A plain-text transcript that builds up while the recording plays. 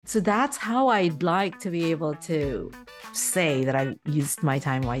So that's how I'd like to be able to say that I used my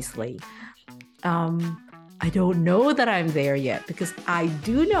time wisely. I don't know that I'm there yet, because I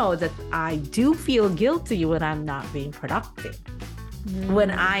do know that I do feel guilty when I'm not being productive. When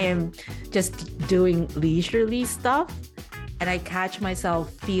I am just doing leisurely stuff and I catch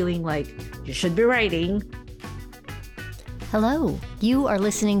myself feeling like you should be writing. Hello, you are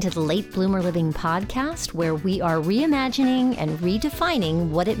listening to the Late Bloomer Living podcast, where we are reimagining and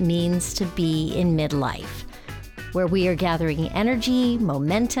redefining what it means to be in midlife, where we are gathering energy,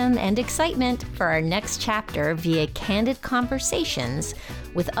 momentum, and excitement for our next chapter via candid conversations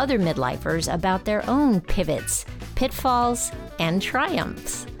with other midlifers about their own pivots, pitfalls, and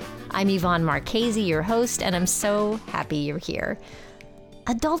triumphs. I'm Yvonne Marchese, your host, and I'm so happy you're here.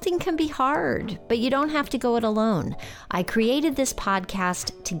 Adulting can be hard, but you don't have to go it alone. I created this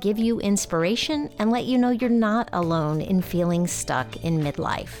podcast to give you inspiration and let you know you're not alone in feeling stuck in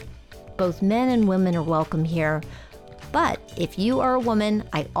midlife. Both men and women are welcome here, but if you are a woman,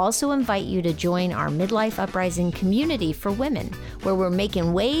 I also invite you to join our Midlife Uprising community for women, where we're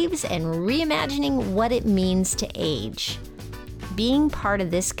making waves and reimagining what it means to age. Being part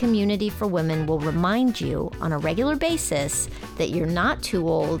of this community for women will remind you on a regular basis that you're not too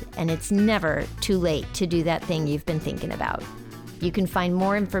old and it's never too late to do that thing you've been thinking about. You can find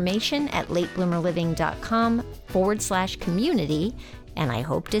more information at latebloomerliving.com/community, and I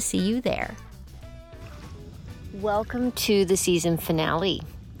hope to see you there. Welcome to the season finale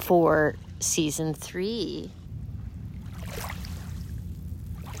for season 3.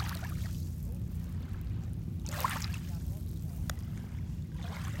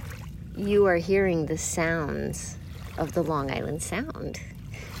 You are hearing the sounds of the Long Island Sound.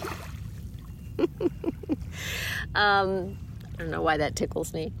 I don't know why that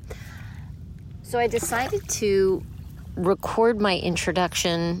tickles me. So I decided to record my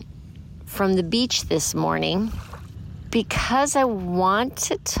introduction from the beach this morning because I want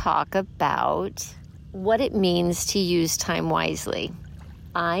to talk about what it means to use time wisely.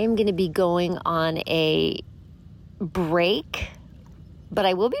 I am going to be going on a break, but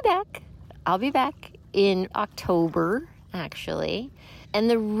I will be back. I'll be back in October, actually. And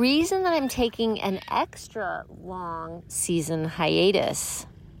the reason that I'm taking an extra long season hiatus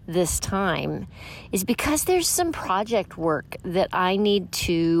this time is because there's some project work that I need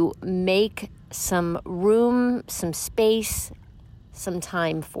to make some room, some space, some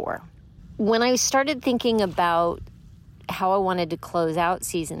time for. When I started thinking about how I wanted to close out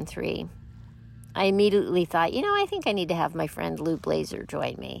season 3, I immediately thought, I think I need to have my friend Lou Blaser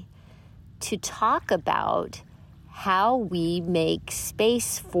join me to talk about how we make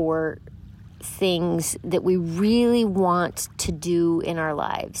space for things that we really want to do in our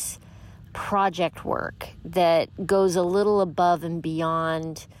lives. Project work that goes a little above and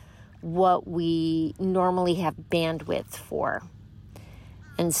beyond what we normally have bandwidth for.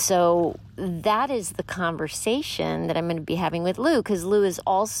 And so that is the conversation that I'm going to be having with Lou, because Lou is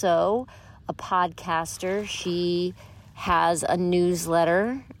also a podcaster. She has a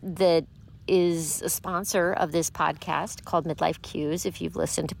newsletter that is a sponsor of this podcast called Midlife Cues. If you've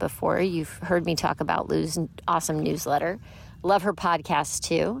listened to before, you've heard me talk about Lou's awesome newsletter. Love her podcast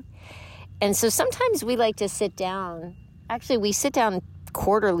too. And so sometimes we like to sit down. Actually, we sit down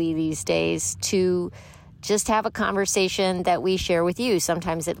quarterly these days to just have a conversation that we share with you.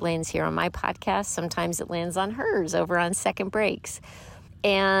 Sometimes it lands here on my podcast. Sometimes it lands on hers over on Second Breaks.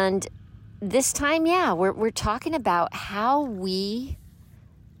 And this time, we're talking about how we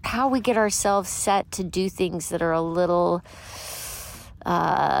get ourselves set to do things that are a little,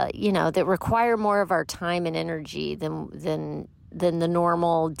 that require more of our time and energy than the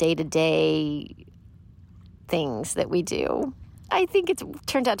normal day-to-day things that we do. I think it's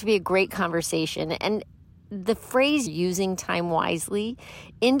turned out to be a great conversation. And the phrase using time wisely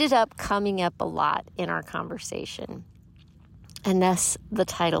ended up coming up a lot in our conversation. And that's the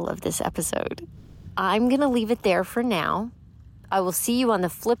title of this episode. I'm going to leave it there for now. I will see you on the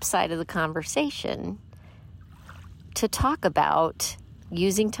flip side of the conversation to talk about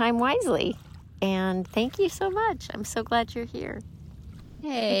using time wisely. And thank you so much. I'm so glad you're here.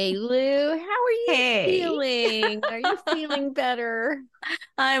 Hey, Lou, how are you feeling? Are you feeling better?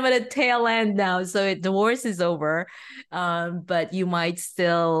 I'm at a tail end now, so the worst is over. But you might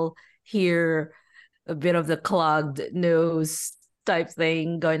still hear a bit of the clogged nose type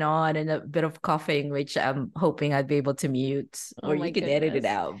thing going on and a bit of coughing, which I'm hoping I'd be able to mute, Oh or my you can edit it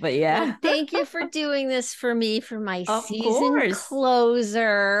goodness. out. But Well, yeah, thank you for doing this for me for my of season course.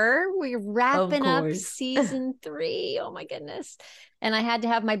 closer. We're Of wrapping up course. season 3. Oh my goodness. And I had to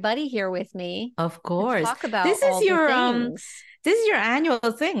have my buddy here with me Of to course. talk about This is all the your things. this is your annual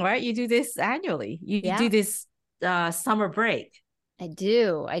thing, right? You do this annually. You Yeah, do this summer break. I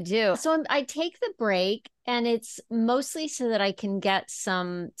do. I do. So I take the break, and it's mostly so that I can get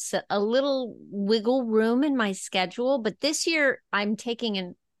a little wiggle room in my schedule. But this year I'm taking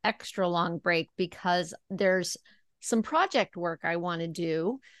an extra long break because there's some project work I want to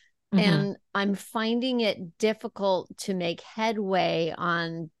do. Mm-hmm. And I'm finding it difficult to make headway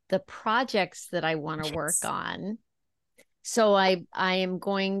on the projects that I want to work Yes. on. So I'm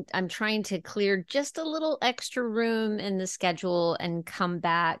trying to clear just a little extra room in the schedule and come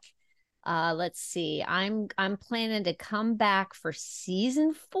back. Let's see. I'm planning to come back for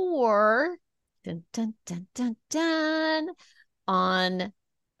season 4. Dun, dun, dun, dun, dun, on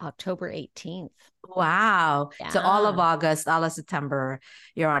October 18th. Wow. So all of Yeah. August, all of September,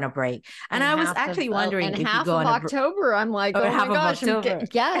 you're on a break. And I was actually And wondering if you half go of on October, I'm like, or oh my half of gosh, October.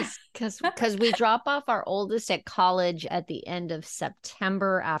 yes, because we drop off our oldest at college at the end of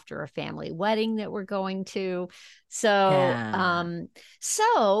September after a family wedding that we're going to. So, Yeah.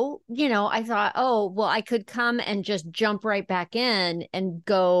 I thought, oh, well, I could come and just jump right back in and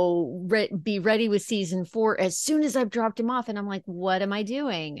be ready with season 4 as soon as I've dropped him off. And I'm like, what am I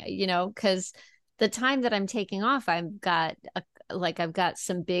doing? Because the time that I'm taking off, I've got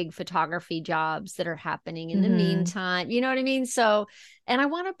some big photography jobs that are happening in the Mm-hmm. meantime. You know what I mean? So, and I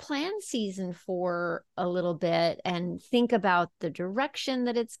want to plan season 4 a little bit and think about the direction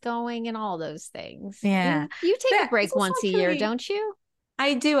that it's going and all those things. Yeah. You take a This break is once a year, actually don't you?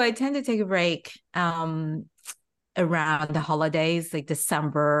 I do. I tend to take a break around the holidays, like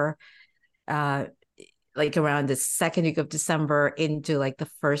December, uh like around the second week of December into like the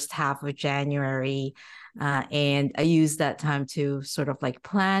first half of January. And I use that time to sort of like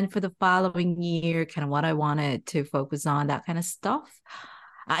plan for the following year, kind of what I wanted to focus on, that kind of stuff.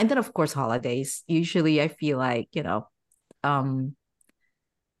 And then, of course, holidays. Usually I feel like, um,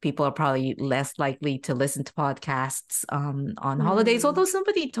 people are probably less likely to listen to podcasts on holidays, Hmm. although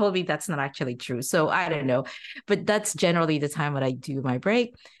somebody told me that's not actually true. So I don't know. But that's generally the time when I do my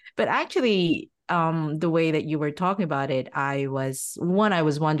break. But actually, the way that you were talking about it, I was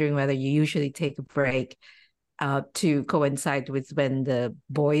wondering whether you usually take a break to coincide with when the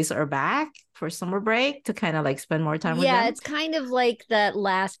boys are back for summer break to kind of like spend more time with Yeah, them. it's kind of like that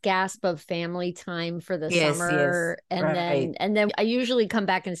last gasp of family time for the Yes, yes, summer, and right. then I usually come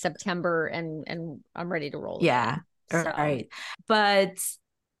back in September and I'm ready to roll Yeah, again. So, right. But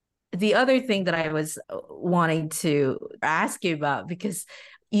the other thing that I was wanting to ask you about, because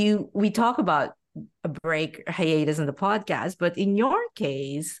we talk about a break hiatus in the podcast, but in your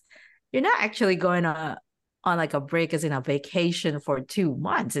case, you're not actually going on like a break as in a vacation for 2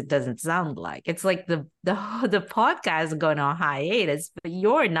 months. It doesn't sound like it's like the podcast is going on hiatus, but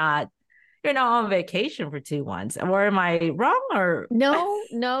you're not on vacation for 2 months. Or am I wrong? Or no,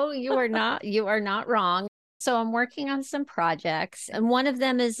 no, you are not. You are not wrong. So I'm working on some projects, and one of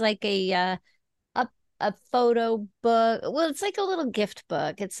them is like a a photo book. Well, it's like a little gift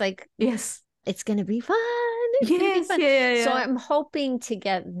book. It's like yes, it's going to be fun. It's going to be yes, fun. yeah, yeah, So yeah. I'm hoping to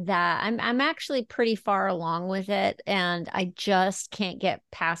get that. I'm actually pretty far along with it, and I just can't get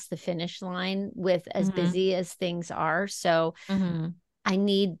past the finish line with as Mm-hmm. busy as things are. So Mm-hmm. I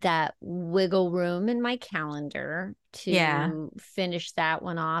need that wiggle room in my calendar Yeah. to finish that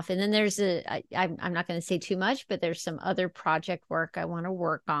one off. And then I'm not going to say too much, but there's some other project work I want to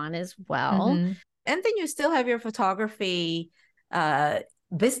work on as well. Mm-hmm. And then you still have your photography uh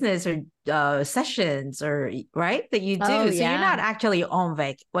business or sessions or right that you Oh, do. So you're not yeah. actually on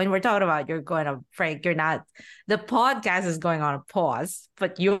when we're talking about you're going on break, you're not the podcast is going on a pause,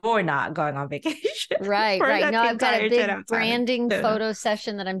 but you're not going on vacation Right, for right. that No, I've got a entire chunk big of time. branding Yeah. photo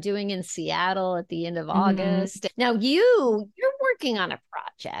session that I'm doing in Seattle at the end of Mm-hmm. August. Now you're working on a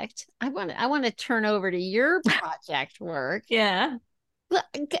project. I want to turn over to your project work. Yeah. Look,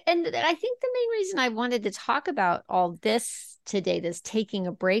 and I think the main reason I wanted to talk about all this today, this taking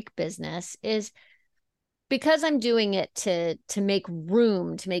a break business, is because I'm doing it to make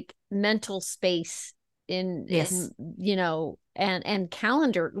room, to make mental space in Yes. and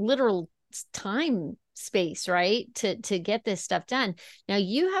calendar, literal time space, right? To get this stuff done. Now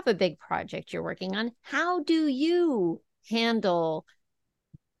you have a big project you're working on. How do you handle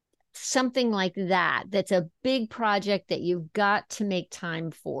something like that, that's a big project that you've got to make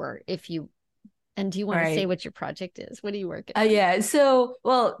time for, if you And do you want to say Right. what your project is? What are you working on? Yeah. So,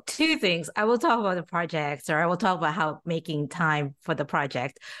 well, two things. I will talk about the project, or I will talk about how making time for the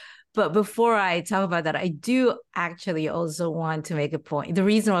project. But before I talk about that, I do actually also want to make a point. The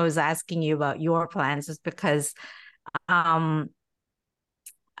reason why I was asking you about your plans is because um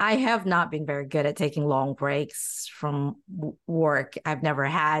I have not been very good at taking long breaks from work. I've never,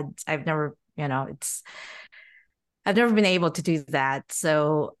 I've never been able to do that.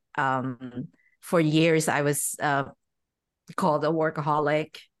 So, for years, I was called a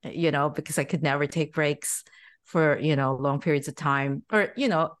workaholic, because I could never take breaks for, long periods of time. Or,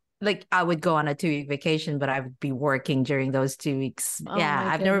 like I would go on a 2 week vacation, but I would be working during those 2 weeks. Oh Yeah,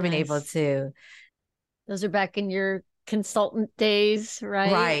 my I've never been able goodness. to. Those are back in your consultant days,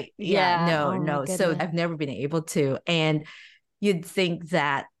 right? Right. Yeah. Yeah. No, Oh my no. So goodness. I've never been able to. And you'd think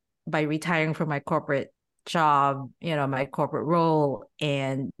that by retiring from my corporate job, my corporate role,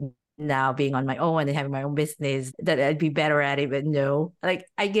 and now being on my own and having my own business, that I'd be better at it. But no, like,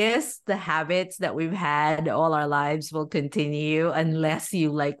 I guess the habits that we've had all our lives will continue unless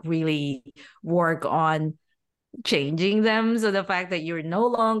you like really work on changing them. So the fact that you're no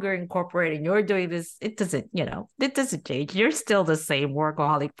longer incorporating, you're doing this, it doesn't change. You're still the same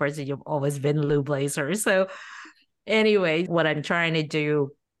workaholic person you've always been, Lou Blaser. So anyway, what I'm trying to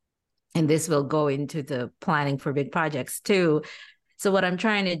do, and this will go into the planning for big projects too. So what I'm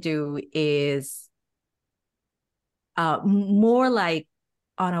trying to do is more like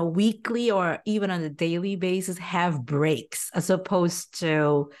on a weekly or even on a daily basis, have breaks as opposed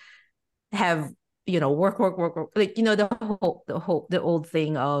to have, work. Like, the old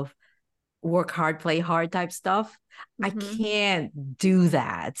thing of work hard, play hard type stuff. I Mm-hmm. can't do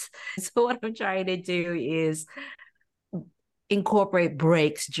that. So what I'm trying to do is incorporate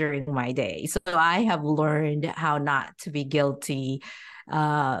breaks during my day. So I have learned how not to be guilty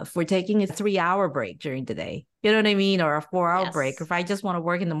for taking a 3 hour break during the day. You know what I mean? Or a 4 hour break. Yes. If I just want to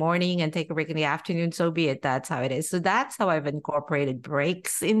work in the morning and take a break in the afternoon, so be it. That's how it is. So that's how I've incorporated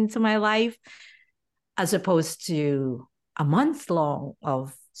breaks into my life as opposed to a month long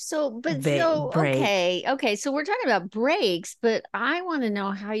of break. Okay. So we're talking about breaks, but I want to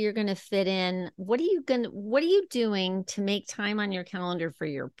know how you're going to fit in. What are you doing to make time on your calendar for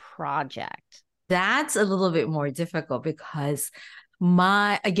your project? That's a little bit more difficult because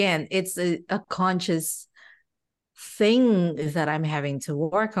again, it's a conscious thing that I'm having to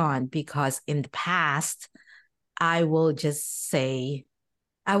work on, because in the past, I will just say,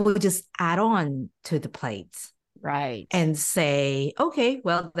 I will just add on to the plate Right. and say, okay,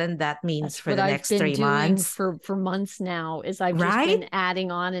 well, then that means That's for what the I've next been three doing months, for months now is I've just right? been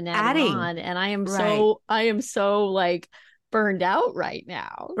adding on and adding Adding, on and right, I am so like burned out right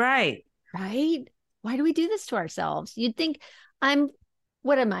now. right. Right? Why do we do this to ourselves? You'd think I'm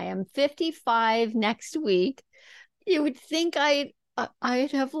what am I? I'm 55 next week. You would think I'd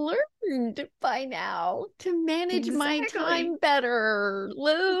have learned by now to manage my Exactly. time better,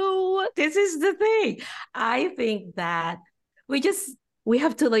 Lou. This is the thing. I think that we just we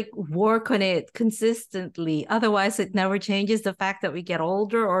have to like work on it consistently. Otherwise, it never changes. The fact that we get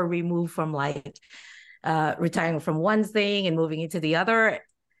older or we move from like retiring from one thing and moving into the other.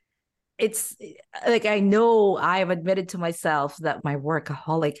 It's like I know I have admitted to myself that my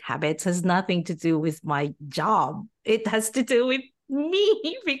workaholic habits has nothing to do with my job. It has to do with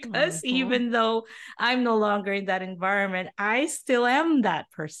me because Mhm. even though I'm no longer in that environment, I still am that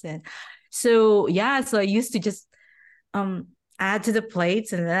person. So yeah, so I used to just um add to the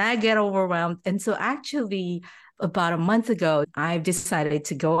plates and then I get overwhelmed. And so actually about a month ago, I've decided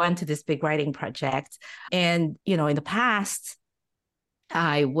to go into this big writing project. And in the past,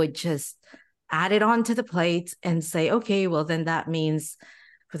 I would just add it onto the plate and say, okay, well, then that means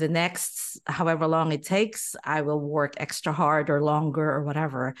for the next however long it takes, I will work extra hard or longer or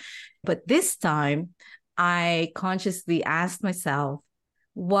whatever. But this time, I consciously asked myself,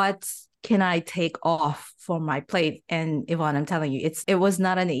 what can I take off from my plate? And Yvonne, I'm telling you, it was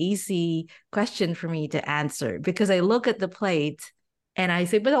not an easy question for me to answer, because I look at the plate and I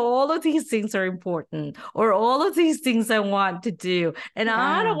say, but all of these things are important, or all of these things I want to do. And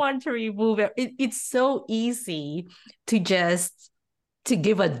I don't Yeah. want to remove it. It's so easy to just to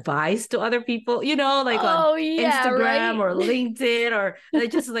give advice to other people, like on Oh yeah, Instagram right. or LinkedIn, or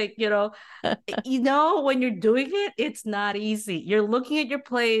just like, when you're doing it, it's not easy. You're looking at your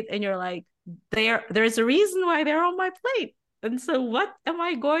plate and you're like, there's a reason why they're on my plate. And so what am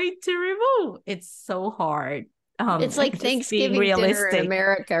I going to remove? It's so hard. It's like Just being Thanksgiving dinner in realistic.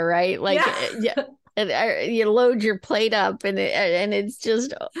 America, right? Like, Yeah. yeah. And you load your plate up, and it's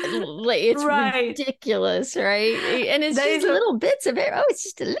just like it's Right. ridiculous, right? And it's That just is a little bits of it. Oh, it's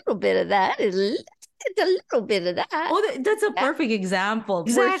just a little bit of that. It's a little bit of that. oh, that's a Yeah. perfect example.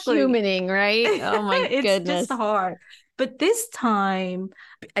 We're Exactly. humaning, right? Oh my It's just goodness. hard. But this time,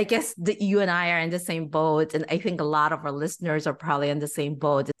 I guess that you and I are in the same boat, and I think a lot of our listeners are probably in the same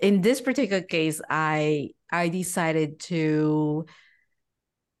boat. In this particular case, I decided to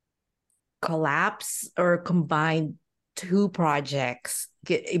collapse or combine two projects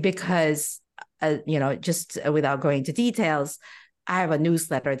because just without going into details, I have a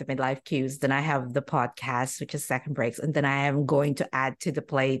newsletter, the Midlife Cues, then I have the podcast, which is Second Breaks, and then I am going to add to the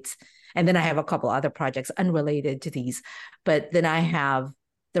plate, and then I have a couple other projects unrelated to these, but then I have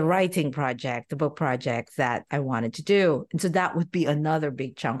the writing project, the book project that I wanted to do, and so that would be another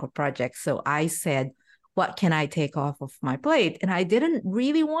big chunk of projects. So I said, what can I take off of my plate? And I didn't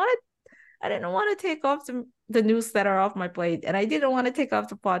want to take off the newsletter off my plate, and I didn't want to take off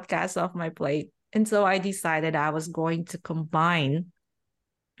the podcast off my plate. And so I decided I was going to combine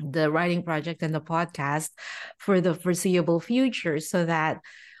the writing project and the podcast for the foreseeable future so that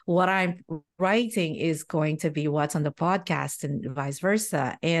what I'm writing is going to be what's on the podcast and vice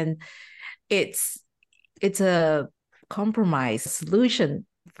versa. And it's a compromise solution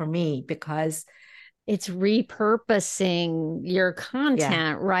for me because It's repurposing your yeah,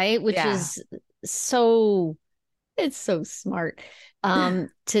 content, right? Which yeah. is so it's so smart.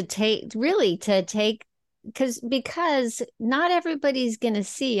 To take because not everybody's gonna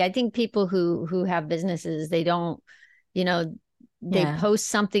see. I think people who have businesses, they don't, you know, they Yeah. post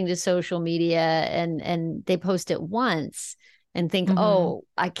something to social media and they post it once and think, Mm-hmm. oh,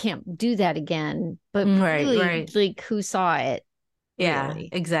 I can't do that again. But Right, really, right. like who saw it, Yeah, really,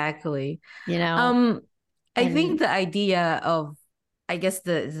 exactly. you know? Um, I think And the idea of, I guess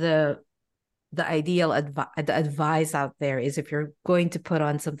the ideal the advice out there is if you're going to put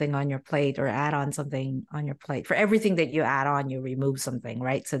on something on your plate or add on something on your plate, for everything that you add on, you remove something,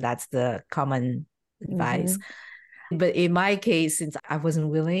 right? So that's the common advice. mhm. But in my case, since I wasn't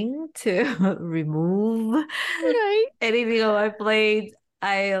willing to remove Right. anything on my plate,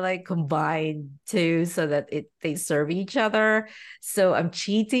 I like combine two so that they serve each other. So I'm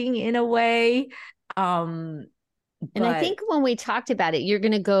cheating in a way. Um, And I but think when we talked about it, you're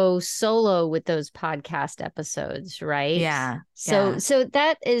going to go solo with those podcast episodes, right? yeah, So yeah. so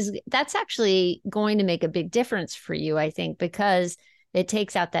that's actually going to make a big difference for you, I think, because it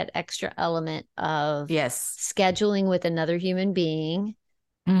takes out that extra element of Yes. scheduling with another human being,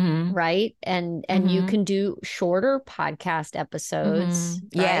 Mm-hmm. right? And you Mm-hmm. can do shorter podcast Mm-hmm. episodes,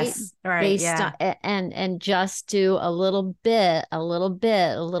 right? Yes. All right. Based on Yeah. and just do a little bit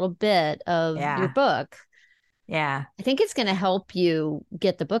of your Yeah. book. Yeah. I think it's going to help you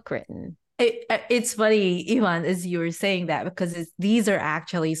get the book written. It's funny, Yvonne, as you were saying that, because these are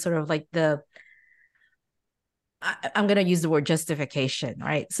actually sort of like I'm going to use the word justification,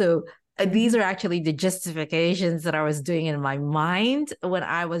 right? So these Mm-hmm. are actually the justifications that I was doing in my mind when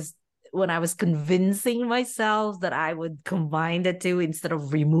I was convincing myself that I would combine the two instead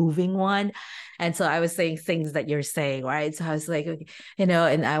of removing one. And so I was saying things that you're saying, right? So I was like, okay, and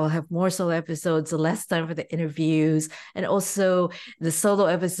I will have more solo episodes, less time for the interviews. And also the solo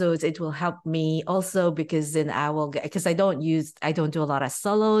episodes, it will help me also because then because I don't do a lot of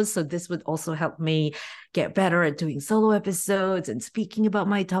solos. So this would also help me get better at doing solo episodes and speaking about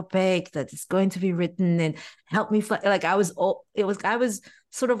my topic that is going to be written and help me like I was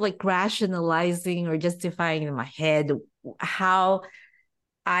sort of like rationalizing or justifying in my head how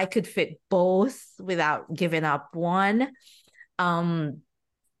I could fit both without giving up one. Um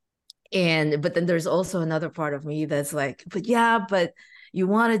but then there's also another part of me that's like, but yeah, but you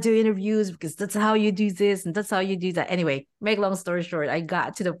want to do interviews because that's how you do this and that's how you do that. Anyway, make long story short, I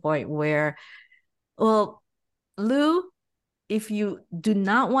got to the point where, well, Lou, if you do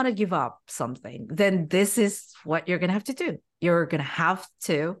not want to give up something, then this is what you're going to have to do. You're going to have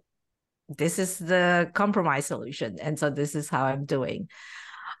to, this is the compromise solution. And so this is how I'm doing.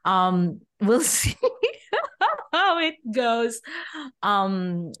 We'll see how it goes.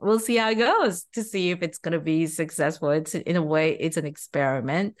 We'll see how it goes to see if it's going to be successful. It's in a way, it's an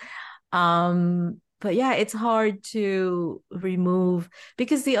experiment. But yeah, it's hard to remove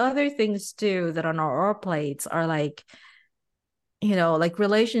because the other things too that on our plates are like, like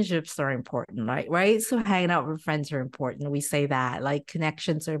relationships are important, right? So hanging out with friends are important. We say that, like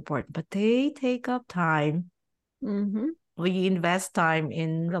connections are important, but they take up time. Mm-hmm. We invest time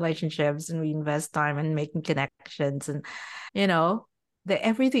in relationships and we invest time in making connections and, you know, that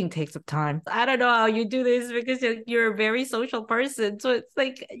everything takes up time. I don't know how you do this because you're a very social person. So it's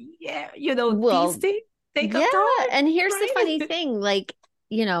like, yeah, these Well, things take yeah. up time, And here's the right? funny thing, like,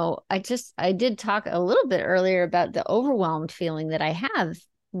 I did talk a little bit earlier about the overwhelmed feeling that I have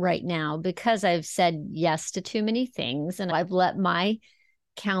right now because I've said yes to too many things and I've let my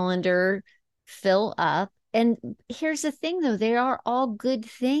calendar fill up. And here's the thing though, they are all good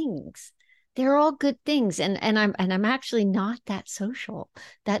things. They're all good things. And I'm actually not that social.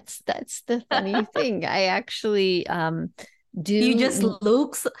 That's the funny thing. I actually You just do.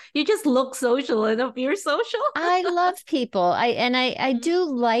 look social enough. You're social. I love people. I do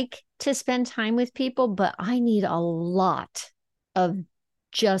like to spend time with people, but I need a lot of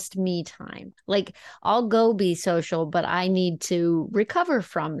just me time. Like I'll go be social, but I need to recover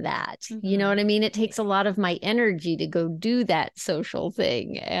from that. You know Mm-hmm. what I mean? It takes a lot of my energy to go do that social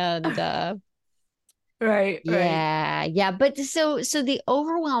thing. And Right, right. yeah, yeah. But so the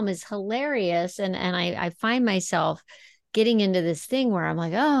overwhelm is hilarious. And I find myself getting into this thing where I'm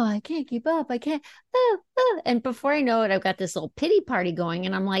like, oh, I can't keep up. I can't. And before I know it, I've got this little pity party going.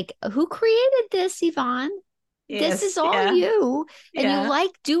 And I'm like, who created this, Yvonne? This is Yes, all yeah, you. And you yeah.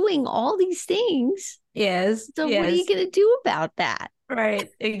 like doing all these things. Yes, So what are you yes. going to do about that? Right,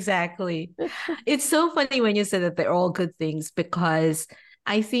 exactly. It's so funny when you say that they're all good things because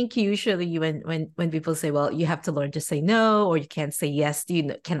I think usually when people say, well, you have to learn to say no or you can't say yes,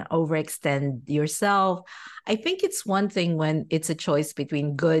 you can overextend yourself. I think it's one thing when it's a choice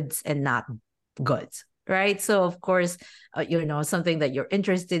between goods and not goods, right? So of course, something that you're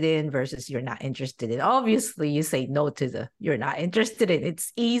interested in versus you're not interested in. Obviously, you say no to the you're not interested in.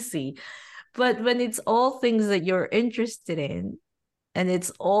 It's easy. But when it's all things that you're interested in, and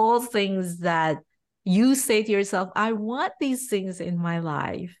it's all things that you say to yourself, I want these things in my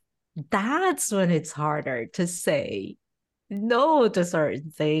life. That's when it's harder to say no to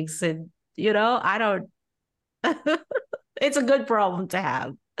certain things. And, I don't, it's a good problem to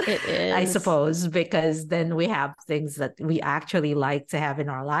have, It I is suppose, because then we have things that we actually like to have in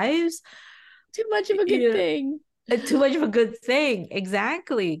our lives. too much of a good Yeah, thing. too much of a good thing.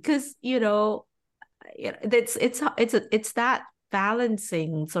 Exactly. Because, it's that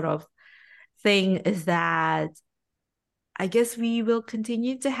balancing sort of thing is that I guess we will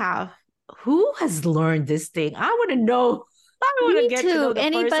continue to have. Who has learned this thing? I want to know. I want to Me get to too. know the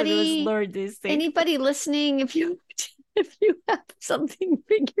person who has learned this thing. Anybody listening, if you if you have something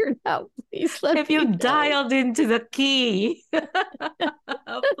figured out, please let If me you've know. dialed into the key,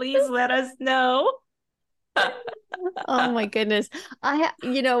 please let us know. Oh my goodness.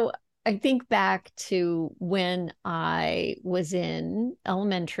 I think back to when I was in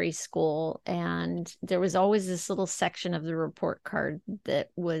elementary school, and there was always this little section of the report card that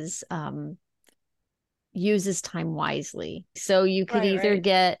was uses time wisely. So you could Right, either right.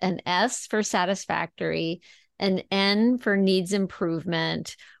 get an S for satisfactory, an N for needs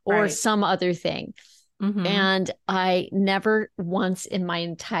improvement, or Right. some other thing. Mm-hmm. And I never once in my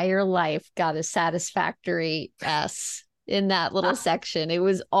entire life got a satisfactory S in that little section. It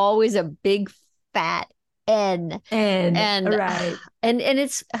was always a big fat N. And And right. and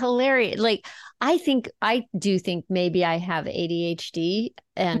it's hilarious. Like I do think maybe I have ADHD,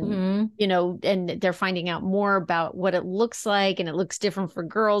 and Mm-hmm. and they're finding out more about what it looks like, and it looks different for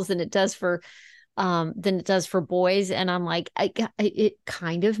girls than it does for boys. And I'm like, it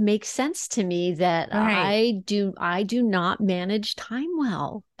kind of makes sense to me that Right. I do not manage time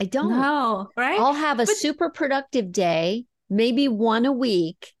well. I don't. No, right? I'll have a But super productive day, maybe one a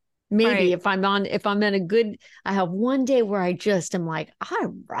week. Maybe right. if I'm in a good, I have one day where I just am like, I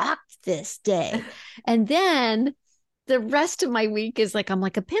rocked this day. And then the rest of my week is like, I'm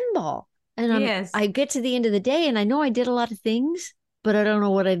like a pinball. And Yes. I get to the end of the day and I know I did a lot of things, but I don't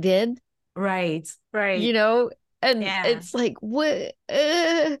know what I did, Right. you Right. know? And Yeah. it's like, what?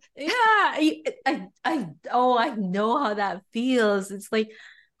 Yeah, I know how that feels. It's like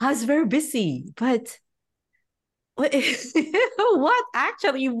I was very busy, but what, what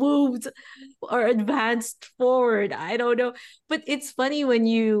actually moved or advanced forward? I don't know. But it's funny when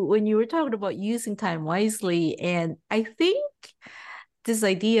you were talking about using time wisely, and I think this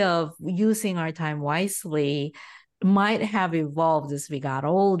idea of using our time wisely might have evolved as we got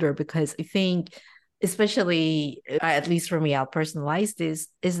older because I think especially at least for me, I'll personalize this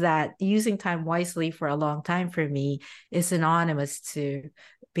is that using time wisely for a long time for me is synonymous to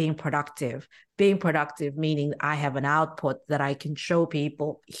being productive meaning I have an output that I can show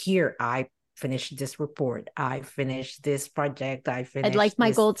people here. I finished this report, I finished this project, I I'd like finished my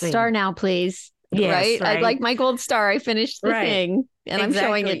this gold star thing. now, please. Yes, Right? I'd right, like my gold star. I finished the right. thing. and I'm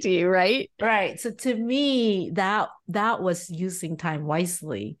showing it to you, right? Right. So to me, that was using time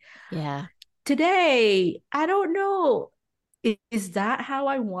wisely. Yeah. Today, I don't know. Is that how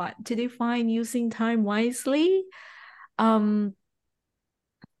I want to define using time wisely? Um,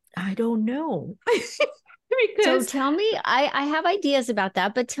 I don't know. So Because tell me, I have ideas about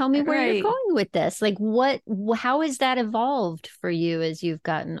that, but tell me where you're right. going with this. Like how has that evolved for you as you've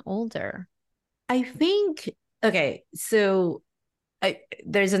gotten older? I think okay, so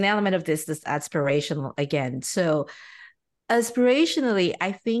there's an element of this aspirational again. So aspirationally,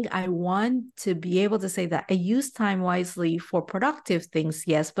 I think I want to be able to say that I use time wisely for productive things,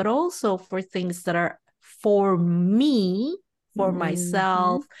 yes, but also for things that are for me, for Mm-hmm.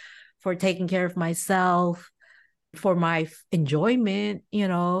 myself, for taking care of myself, for my enjoyment,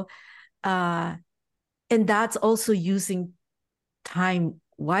 uh, and that's also using time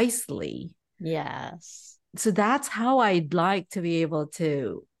wisely. Yes. So that's how I'd like to be able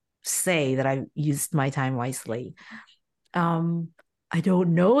to say that I used my time wisely. um I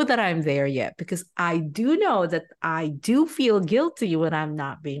don't know that I'm there yet because I do know that I do feel guilty when I'm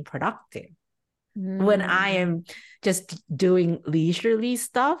not being productive, when I Mm. am just doing leisurely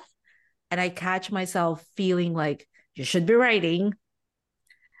stuff, and I catch myself feeling like you should be writing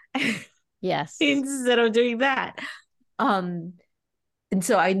Yes. instead of doing that. um and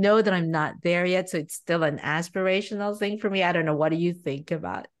so I know that I'm not there yet, so it's still an aspirational thing for me. I don't know, what do you think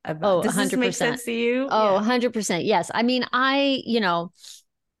about Oh, does this make 100%. sense to you? Oh, Yeah. 100%. Yes. I mean, I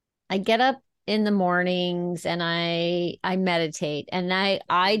get up in the mornings and I meditate, and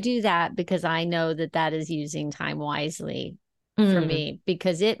I do that because I know that that is using time wisely for Mm. me,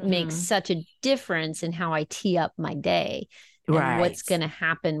 because it makes Mm-hmm. such a difference in how I tee up my day and what's Right. going to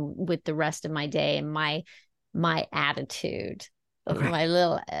happen with the rest of my day and my attitude. Right. My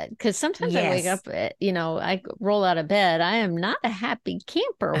little, because sometimes I wake Yes. up, I roll out of bed. I am not a happy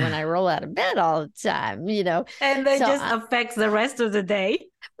camper when I roll out of bed all the time. And that So just affects the rest of the day.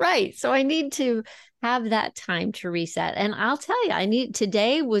 right. So I need to have that time to reset. And I'll tell you,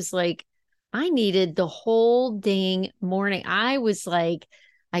 today was like, I needed the whole dang morning. I was like,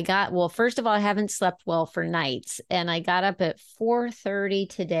 well, first of all, I haven't slept well for nights. And I got up at 4:30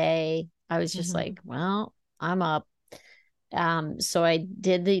 today. I was just Mm-hmm. like, well, I'm up. So I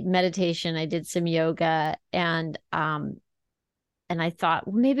did the meditation, I did some yoga, and I thought,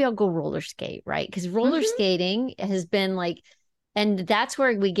 well, maybe I'll go roller skate, right? Because roller Mm-hmm. skating has been like, and that's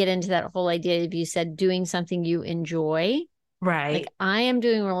where we get into that whole idea of, you said, doing something you enjoy. Like Right. I am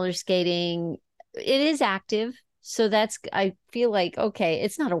doing roller skating. It is active. So I feel like, okay,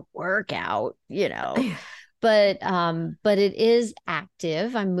 it's not a workout, but it is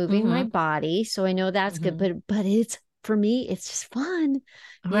active. I'm moving my Mm-hmm. body. So I know that's good. Mm-hmm. But it's for me, it's just fun,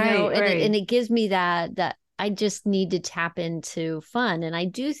 Right. and Right. it gives me that I just need to tap into fun. And I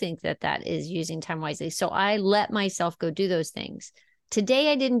do think that that is using time wisely. So I let myself go do those things.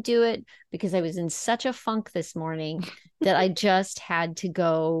 Today I didn't do it because I was in such a funk this morning that I just had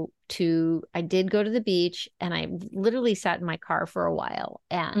to I did go to the beach, and I literally sat in my car for a while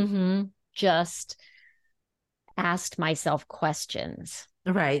and Mm-hmm. just asked myself questions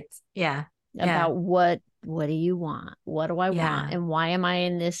Right. Yeah. Yeah. about what do you want? What do I want? Yeah. And why am I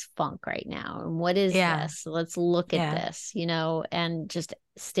in this funk right now? And what is Yeah. this? Let's look at Yeah. this, and just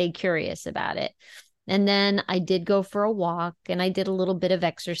stay curious about it. And then I did go for a walk, and I did a little bit of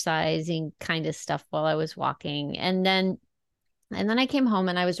exercising kind of stuff while I was walking. And then I came home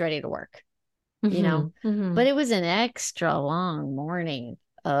and I was ready to work, you Mm-hmm. know. Mm-hmm. But it was an extra long morning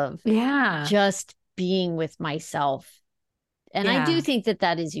of Yeah. just being with myself. And I do Yeah. think that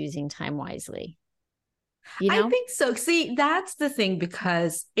that is using time wisely, you I know? think so. See, that's the thing,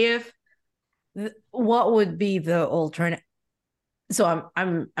 because if what would be the alternative? So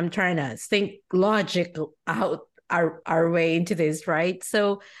I'm trying to think logic out our way into this, right?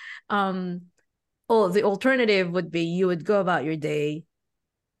 So, um, oh, the alternative would be you would go about your day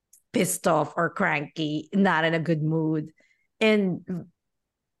pissed off or cranky, not in a good mood, and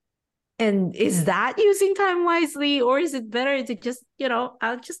is that using time wisely, or is it better to just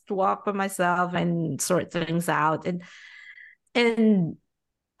I'll just walk by myself and sort things out, and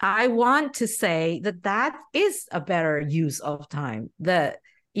I want to say that that is a better use of time. That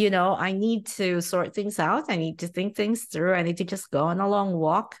I need to sort things out. I need to think things through. I need to just go on a long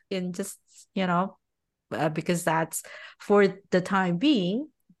walk and just you know because that's for the time being.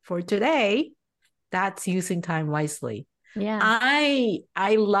 For today, that's using time wisely. Yeah.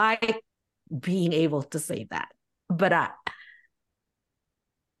 I like being able to say that, but But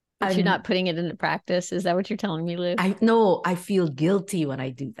you're I'm not putting it into practice. Is that what you're telling me, Lou? I know I feel guilty when I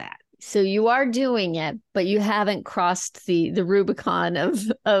do that. So you are doing it, but you haven't crossed the Rubicon of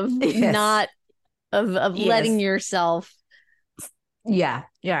Yes. not of letting Yes. yourself. Yeah,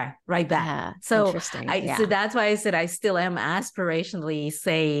 yeah, right back. Yeah, So interesting. so Yeah. that's why I said I still am aspirationally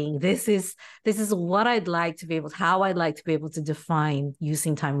saying this is what I'd like to be able, how I'd like to be able to define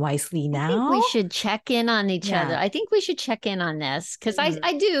using time wisely I think now. we should check in on each other. Yeah. I think we should check in on this because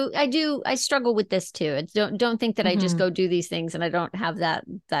Mhm. I struggle with this too. It's, don't think that I just Mhm. go do these things and I don't have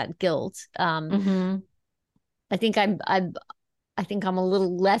that guilt. Mhm. I think I think I'm a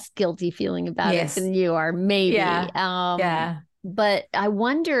little less guilty feeling about it Yes. than you are, maybe. Yeah. Yeah. But I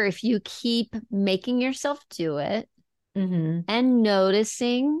wonder if you keep making yourself do it Mhm. and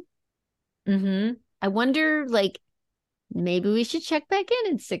noticing. Mhm. I wonder, like, maybe we should check back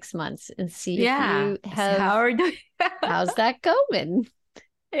in 6 months and see if Yeah. you See how have, are we doing? how's that going?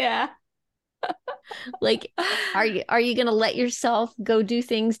 Yeah. Like, are you gonna let yourself go do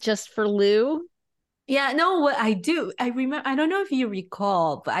things just for Lou? Yeah, no, what I do, I remember, I don't know if you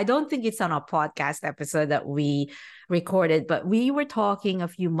recall, but I don't think it's on a podcast episode that we recorded, but we were talking a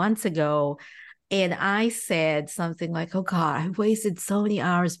few months ago, and I said something like, oh God, I wasted so many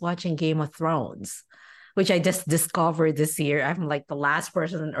hours watching Game of Thrones, which I just discovered this year. I'm like the last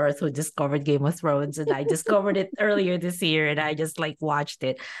person on earth who discovered Game of Thrones, and I discovered it earlier this year, and I just like watched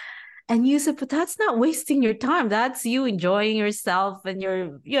it. And you said, but that's not wasting your time. That's you enjoying yourself and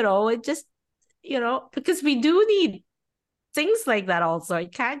it just because we do need things like that also.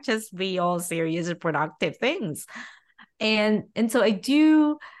 It can't just be all serious and productive things. And so I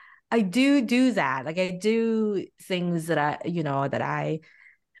do that. Like I do things that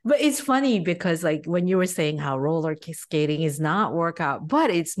but it's funny because like when you were saying how roller skating is not workout,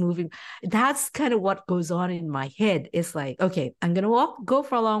 but it's moving, that's kind of what goes on in my head. It's like, okay, I'm gonna go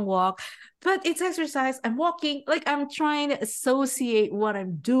for a long walk, but it's exercise. I'm walking, like I'm trying to associate what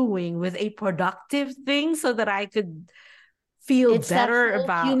I'm doing with a productive thing so that I could feel It's that better whole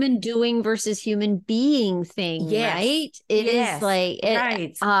about. human doing versus human being thing, Yes, right? It is yes, like it.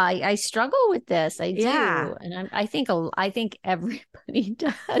 right. I struggle with this. I do, Yeah. and I think everybody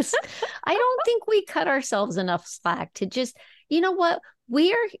does. I don't think we cut ourselves enough slack to just, you know what?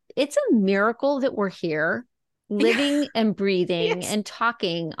 We are. It's a miracle that we're here, Yeah. living and breathing Yes. and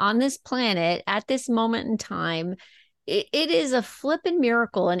talking on this planet at this moment in time. It is a flippin'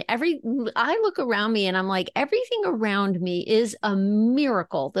 miracle. And I look around me and I'm like, everything around me is a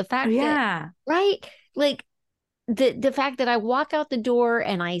miracle. The fact that, Yeah. right? Like the fact that I walk out the door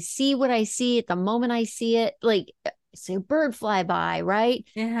and I see what I see at the moment I see it, like see a bird fly by, right?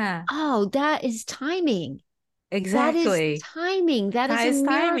 Yeah. Oh, that is timing. That is Exactly. timing. That is a Ties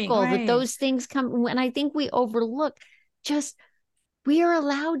timing, miracle that right. those things come. And I think we overlook just we are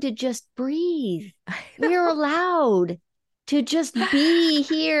allowed to just breathe. I We are know. allowed to just be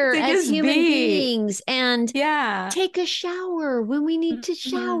here To as just human be. beings and Yeah. take a shower when we need to Mhm.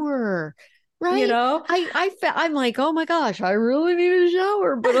 shower. You Right? know? I'm like, oh my gosh, I really need a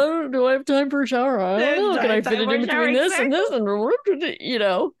shower, but I don't do I have time for a shower? I don't There's know. Can no I fit time it in for shower, between this and exactly. this and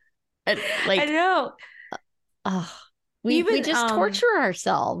and I like know. oh, we Even just torture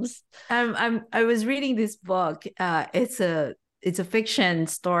ourselves. I was reading this book. It's a fiction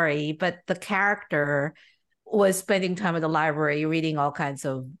story, but the character was spending time at the library reading all kinds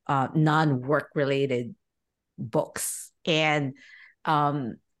of non-work related books. And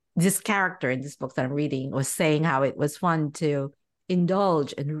um, this character in this book that I'm reading was saying how it was fun to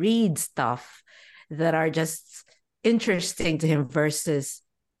indulge and read stuff that are just interesting to him versus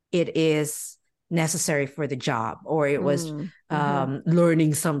it is necessary for the job, or it was Mm-hmm.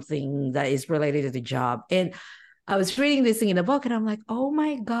 learning something that is related to the job. And I was reading this thing in the book and I'm like, oh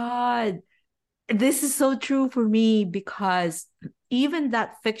my God, this is so true for me because even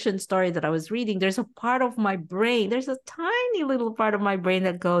that fiction story that I was reading, there's a part of my brain, there's a tiny little part of my brain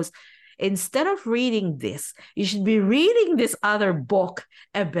that goes, instead of reading this, you should be reading this other book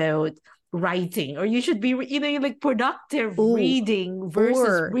about writing, or you should be, like productive Ooh, reading versus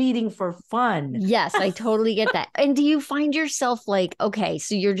or reading for fun. yes, I totally get that. And do you find yourself like, okay,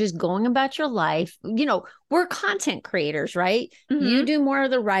 so you're just going about your life? We're content creators, right? You Mm-hmm. do more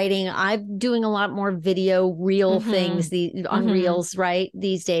of the writing. I'm doing a lot more video, real things Mm-hmm. on Mm-hmm. reels, right?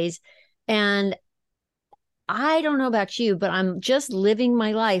 These days. And I don't know about you, but I'm just living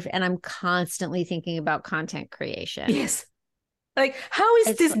my life and I'm constantly thinking about content creation. Yes. Like, how is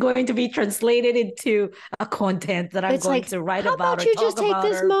It's this going to be translated into a content that I'm it's going like, to write how about about or you talk just take about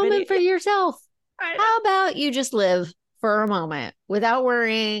this or video? moment for yourself? I know. How about you just live for a moment without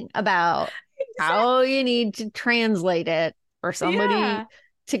worrying about how you need to translate it for somebody Yeah.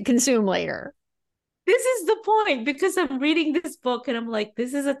 to consume later? this is the point, because I'm reading this book and I'm like,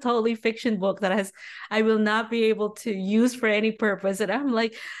 this is a totally fiction book that I will not be able to use for any purpose. And I'm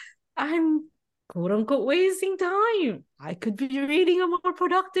like, I'm quote unquote wasting time. I could be reading a more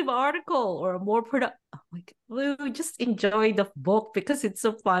productive article or a more productive. Oh my God, Lou, just enjoy the book because it's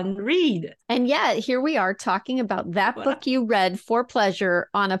a fun read. And yet, here we are talking about that book you read for pleasure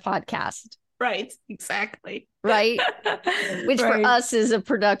on a podcast. Right, exactly. Right? Which right. for us is a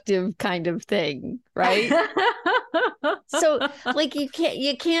productive kind of thing, right? So like you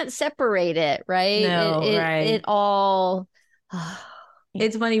can't separate it, right? No, right. It all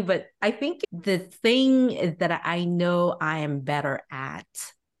It's funny, but I think the thing that I know I am better at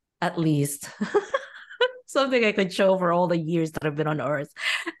least something I could show for all the years that I've been on Earth.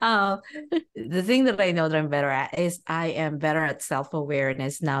 The thing that I know that I'm better at is I am better at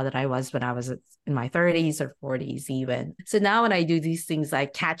self-awareness now than I was when I was in my 30s or 40s even. So now when I do these things, I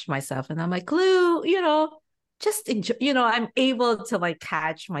catch myself and I'm like, Lou, just enjoy, I'm able to like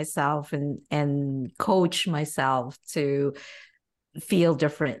catch myself and coach myself to feel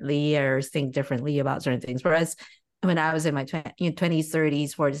differently or think differently about certain things. Whereas when I was in my 20s,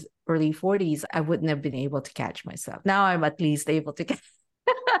 30s, 40s, early 40s, I wouldn't have been able to catch myself. Now I'm at least able to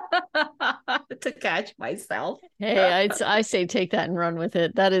to catch myself. Hey, I say take that and run with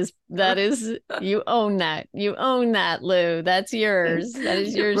it. That is you own that. You own that, Lou. That's yours. That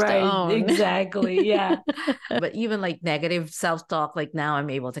is yours right, to own. Exactly. Yeah. But even like negative self-talk, like now I'm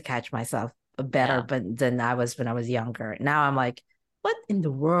able to catch myself better than I was when I was younger. Now I'm like, what in the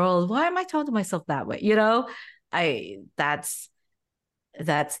world? Why am I talking to myself that way? That's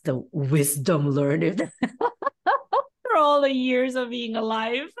the wisdom learned for all the years of being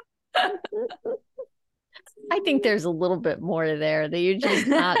alive. I think there's a little bit more there that you're just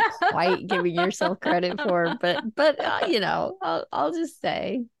not quite giving yourself credit for, but I'll just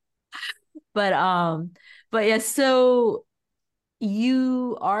say. But yeah, so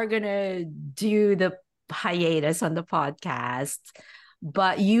you are gonna do the hiatus on the podcast,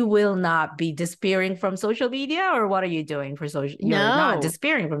 but you will not be disappearing from social media, or what are you doing for social? You're not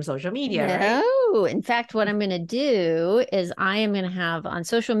disappearing from social media, right? No. In fact, what I'm going to do is I am going to have on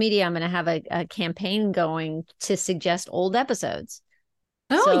social media, I'm going to have a campaign going to suggest old episodes.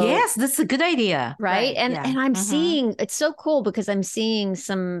 Oh, yes, that's a good idea. Right. And I'm seeing, it's so cool because I'm seeing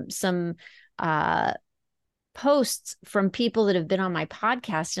some posts from people that have been on my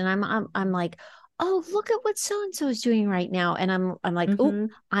podcast, and I'm like, oh, look at what so and so is doing right now, and I'm like, oh,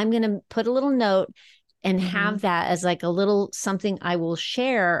 I'm gonna put a little note and have that as like a little something I will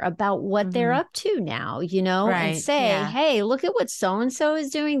share about what they're up to now, and say, hey, look at what so and so is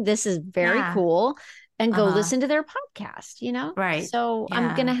doing. This is very cool. And go listen to their podcast, Right. So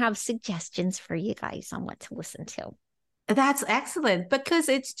I'm gonna have suggestions for you guys on what to listen to. That's excellent, because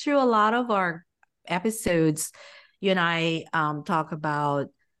it's true. A lot of our episodes, you and I talk about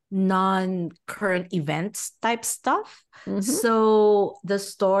non-current events type stuff. So the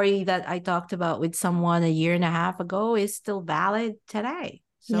story that I talked about with someone a year and a half ago is still valid today.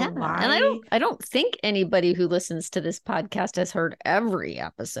 So why? And I don't think anybody who listens to this podcast has heard every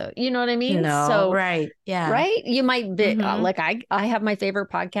episode. You know what I mean? No, so right. Yeah. Right. You might be like I have my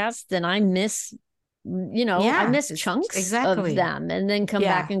favorite podcasts and I miss I miss chunks of them, and then come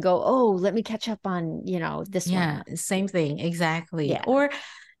back and go, oh, let me catch up on, this one. Yeah, same thing. Exactly. Yeah. Or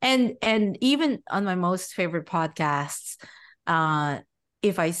and even on my most favorite podcasts,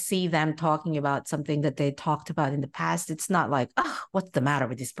 if I see them talking about something that they talked about in the past, it's not like, oh, what's the matter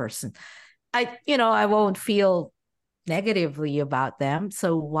with this person? I won't feel negatively about them.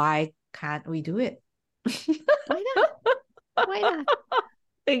 So why can't we do it? Why not? Why not?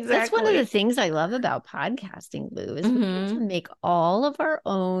 Exactly. That's one of the things I love about podcasting, Lou, is we get to make all of our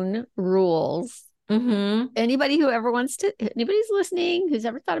own rules. Anybody's listening, who's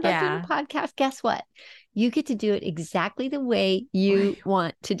ever thought about doing a podcast, guess what? You get to do it exactly the way you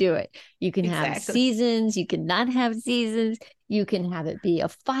want to do it. You can have seasons. You can not have seasons. You can have it be a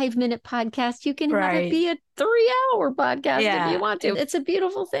 5-minute podcast. You can have it be a 3-hour podcast if you want to. It's a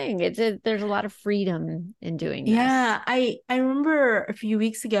beautiful thing. There's a lot of freedom in doing this. Yeah, I remember a few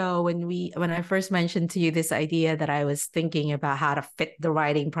weeks ago when I first mentioned to you this idea that I was thinking about how to fit the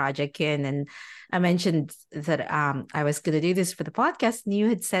writing project in, and I mentioned that I was going to do this for the podcast, and you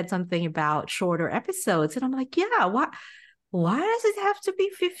had said something about shorter episodes, and I'm like, yeah, why does it have to be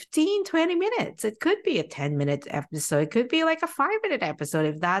 15, 20 minutes? It could be a 10-minute episode. It could be like a 5-minute episode.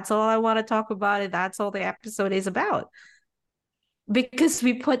 If that's all I want to talk about, if that's all the episode is about. Because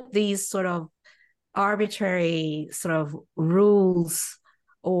we put these sort of arbitrary sort of rules,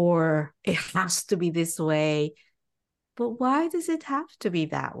 or it has to be this way. But why does it have to be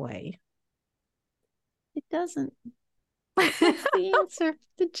that way? It doesn't. That's the answer.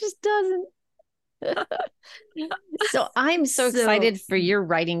 It just doesn't. So I'm so excited for your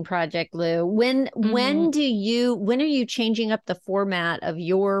writing project, Lou. When are you changing up the format of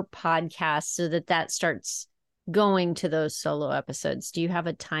your podcast so that starts going to those solo episodes? Do you have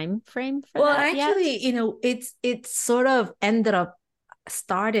a time frame for that actually, yet? it's sort of ended up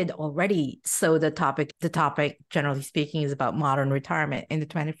started already. So the topic, generally speaking, is about modern retirement in the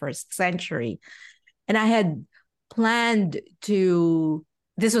 21st century. And I had planned to,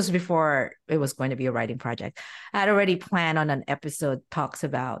 this was before it was going to be a writing project. I had already planned on an episode talks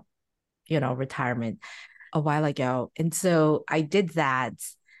about, retirement a while ago. And so I did that.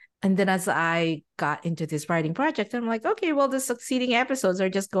 And then as I got into this writing project, I'm like, okay, well, the succeeding episodes are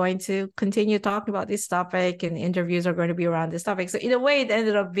just going to continue talking about this topic, and interviews are going to be around this topic. So in a way, it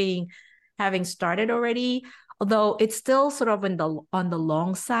ended up having started already, although it's still sort of on the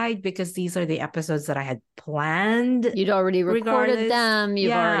long side, because these are the episodes that I had planned. You'd already recorded them.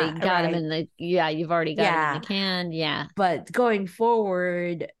 You've already got them them in the can. Yeah. But going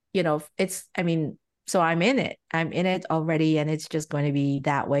forward, so I'm in it already, and it's just going to be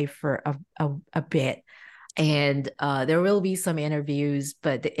that way for a bit. And there will be some interviews,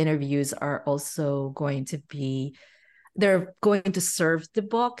 but the interviews are also going to be, they're going to serve the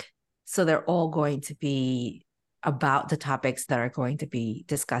book. So they're all going to be about the topics that are going to be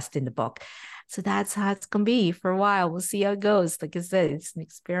discussed in the book. So that's how it's going to be for a while. We'll see how it goes. Like I said, it's an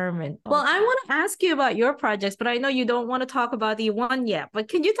experiment. Well, I want to ask you about your projects, but I know you don't want to talk about the one yet. But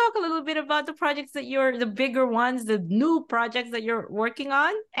can you talk a little bit about the projects the bigger ones, the new projects that you're working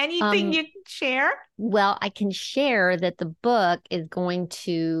on? Anything you can share? Well, I can share that the book is going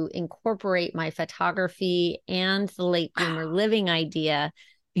to incorporate my photography and the late bloomer living idea.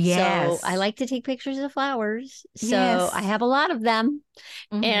 Yes. So I like to take pictures of flowers. So I have a lot of them.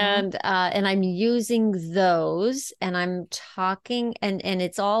 And I'm using those, and I'm talking, and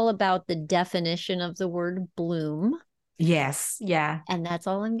it's all about the definition of the word bloom. Yes. Yeah. And that's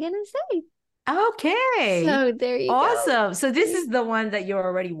all I'm going to say. Okay. So there you go. Awesome. So this is the one that you're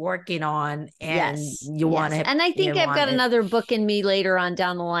already working on, and you want it. And I think I've got another book in me later on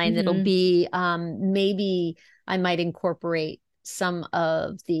down the line that'll be, maybe I might incorporate some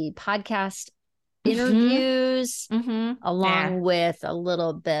of the podcast interviews along with a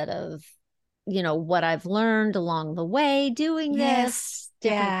little bit of, what I've learned along the way doing this,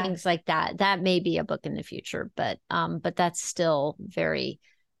 different things like that. That may be a book in the future, but that's still very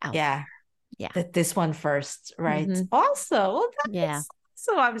out there. Yeah. This one first, right? Also, well,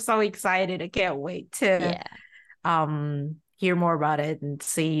 so I'm so excited. I can't wait to hear more about it and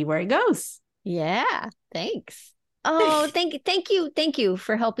see where it goes. Yeah. Thanks. Oh, thank you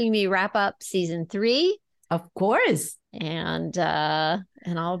for helping me wrap up season 3. Of course. And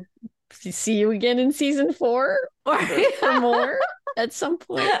I'll see you again in season 4 for more at some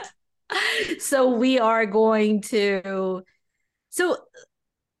point. So we are going to. So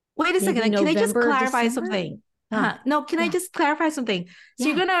wait a second. Can I just clarify something? No, can I just clarify something? So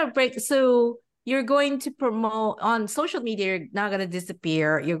you're gonna break. So you're going to promote on social media. You're not going to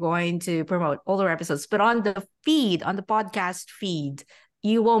disappear. You're going to promote older episodes, but on the podcast feed,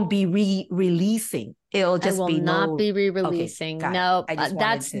 you won't be releasing. It'll just be not be re-releasing. Okay, no,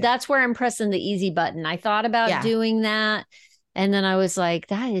 that's where I'm pressing the easy button. I thought about doing that, and then I was like,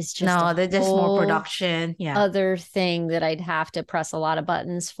 that is just there's more production. Other thing that I'd have to press a lot of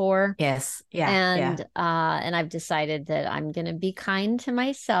buttons for. Yes. And I've decided that I'm going to be kind to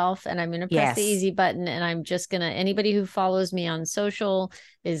myself, and I'm going to press the easy button, and I'm just going to, anybody who follows me on social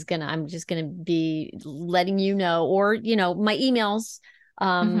I'm just going to be letting you know, or, my emails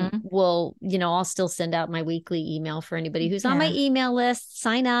will, I'll still send out my weekly email for anybody who's on my email list.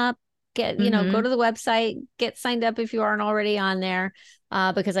 Sign up. Get, go to the website, get signed up if you aren't already on there,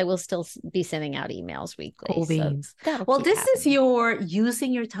 because I will still be sending out emails weekly. Cool beans. Well, this is your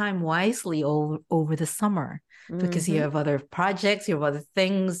using your time wisely over the summer, because you have other projects, you have other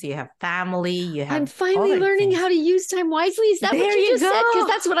things, you have family, you have. I'm finally learning how to use time wisely. Is that what you just said? Because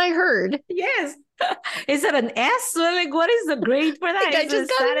that's what I heard. Yes. Is it an S? Like, what is the grade for that? I just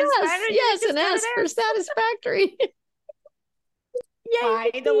got an S. Yes, an S for satisfactory.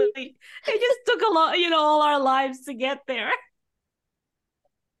 Yay. It just took a lot, all our lives to get there.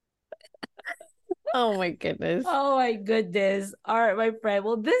 Oh my goodness. All right, my friend.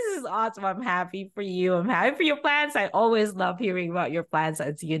 Well, this is awesome. I'm happy for you. I'm happy for your plans. I always love hearing about your plans,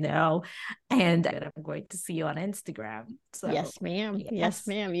 as you know. And I'm going to see you on Instagram. So yes, ma'am. Yes,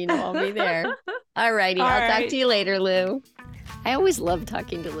 ma'am. I'll be there. All righty. I'll talk to you later, Lou. I always love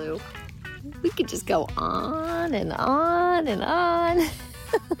talking to Lou. We could just go on and on and on.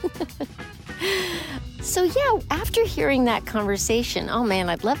 So yeah, after hearing that conversation, oh man,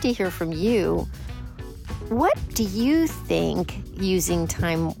 I'd love to hear from you. What do you think using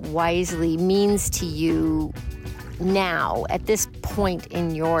time wisely means to you now, at this point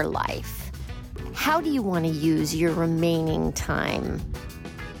in your life? How do you want to use your remaining time?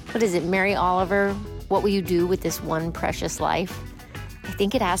 What is it, Mary Oliver? What will you do with this one precious life? I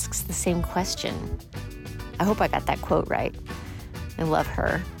think it asks the same question. I hope I got that quote right. I love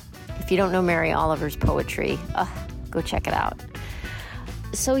her. If you don't know Mary Oliver's poetry, go check it out.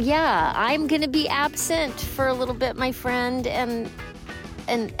 So yeah, I'm going to be absent for a little bit, my friend, and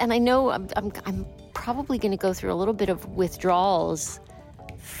I know I'm probably going to go through a little bit of withdrawals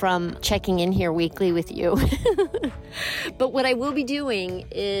from checking in here weekly with you. But what I will be doing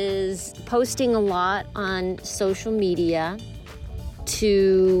is posting a lot on social media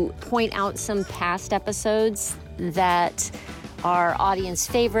to point out some past episodes that are audience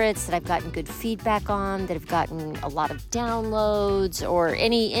favorites, that I've gotten good feedback on, that have gotten a lot of downloads, or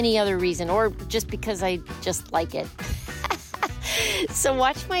any other reason, or just because I just like it. So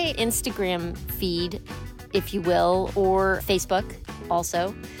watch my Instagram feed, if you will, or Facebook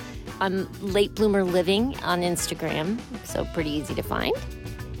also. I'm Late Bloomer Living on Instagram, so pretty easy to find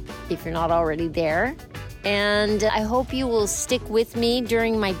if you're not already there. And I hope you will stick with me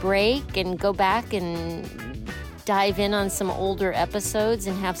during my break and go back and dive in on some older episodes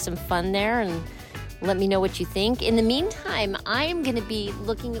and have some fun there, and let me know what you think. In the meantime, I'm going to be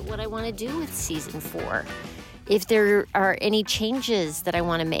looking at what I want to do with season 4. If there are any changes that I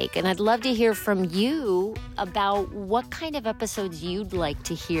want to make, and I'd love to hear from you about what kind of episodes you'd like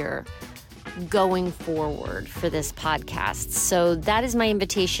to hear going forward for this podcast. So that is my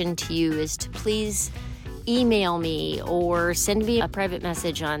invitation to you, is to please email me or send me a private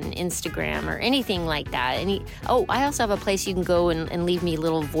message on Instagram or anything like that. I also have a place you can go and leave me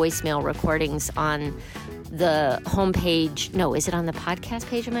little voicemail recordings on the homepage. No, is it on the podcast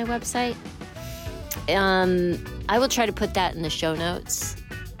page of my website? I will try to put that in the show notes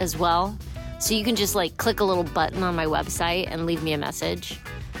as well. So you can just click a little button on my website and leave me a message.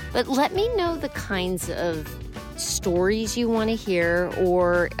 But let me know the kinds of stories you want to hear,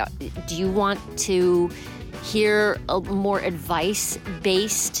 or do you want to hear a more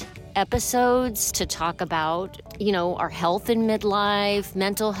advice-based episodes to talk about, our health in midlife,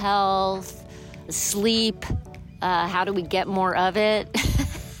 mental health, sleep, how do we get more of it?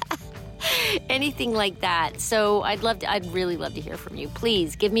 Anything like that. So I'd really love to hear from you.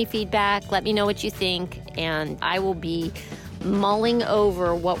 Please give me feedback. Let me know what you think. And I will be mulling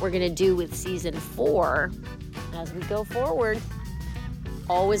over what we're going to do with season 4 as we go forward.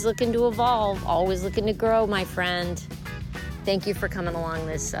 Always looking to evolve, always looking to grow, my friend. Thank you for coming along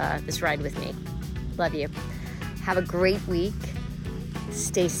this ride with me. Love you. Have a great week.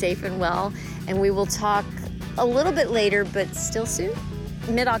 Stay safe and well. And we will talk a little bit later, but still soon.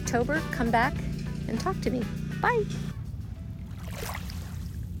 Mid-October, come back and talk to me. Bye.